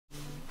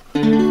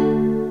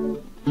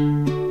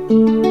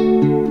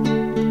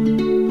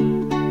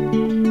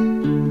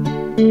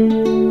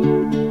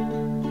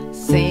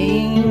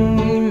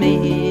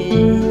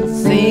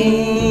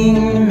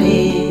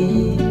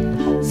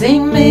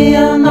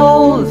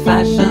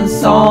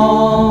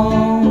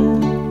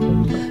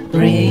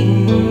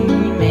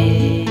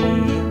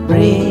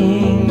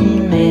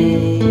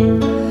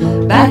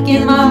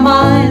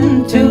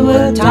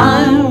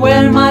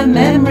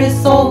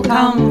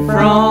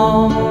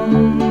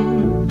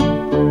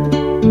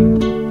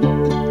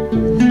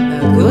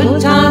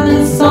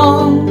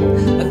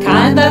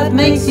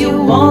makes you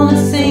wanna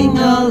sing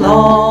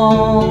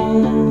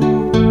along.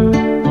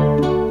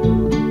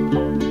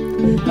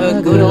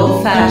 A good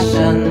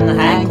old-fashioned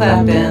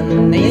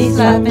hand-clapping,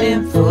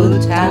 knee-slapping,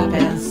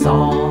 foot-tapping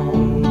song.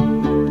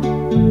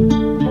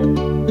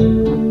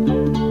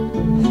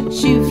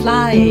 Shoo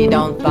fly,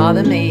 don't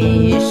bother me.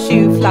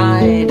 Shoo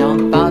fly,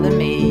 don't bother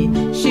me.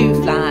 Shoo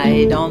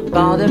fly, don't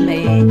bother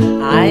me.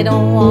 I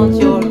don't want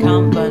your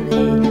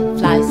company.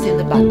 Flies in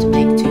the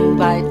buttermilk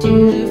 2x2.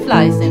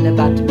 Flies in the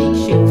buttermilk,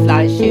 shoo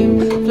fly shoo.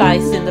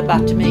 Flies in the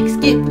buttermilk,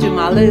 skip to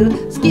my loo.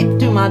 Skip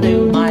to my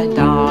loo, my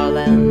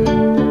darling.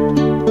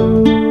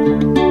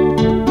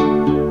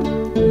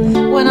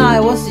 When I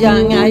was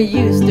young I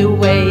used to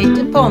wait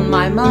upon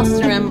my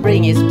master and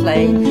bring his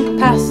plate.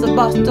 Pass the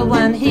bottle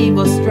when he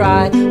was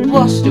dry,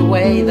 washed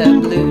away the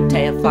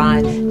blue-tailed fly.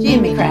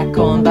 Jimmy crack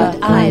on but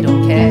I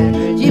don't care.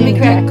 Jimmy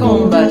crack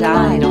on but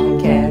I don't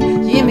care.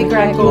 Jimmy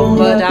crack on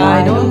but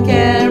I don't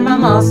care. My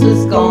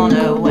master's gone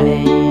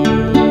away.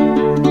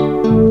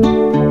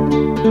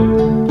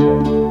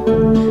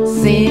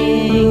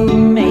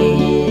 Sing me,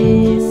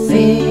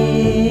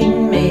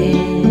 sing me,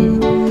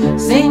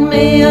 sing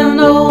me an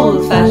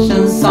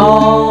old-fashioned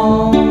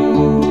song.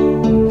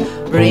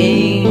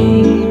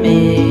 Bring me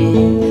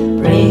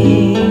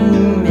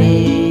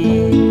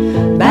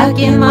back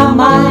in my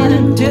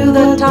mind to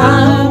the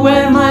time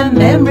where my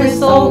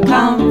memories all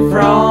come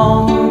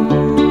from.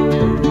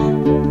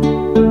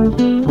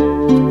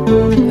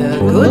 A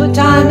good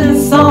time and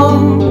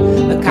song,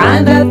 the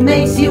kind that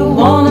makes you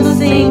wanna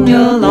sing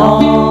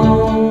along.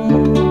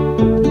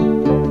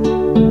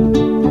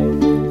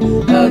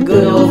 A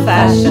good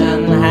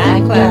old-fashioned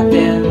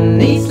hand-clapping,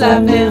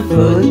 knee-slapping,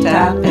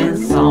 foot-tapping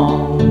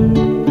song.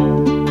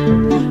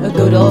 A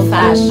good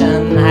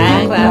old-fashioned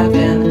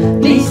hand-clapping,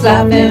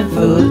 knee-slapping,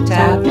 foot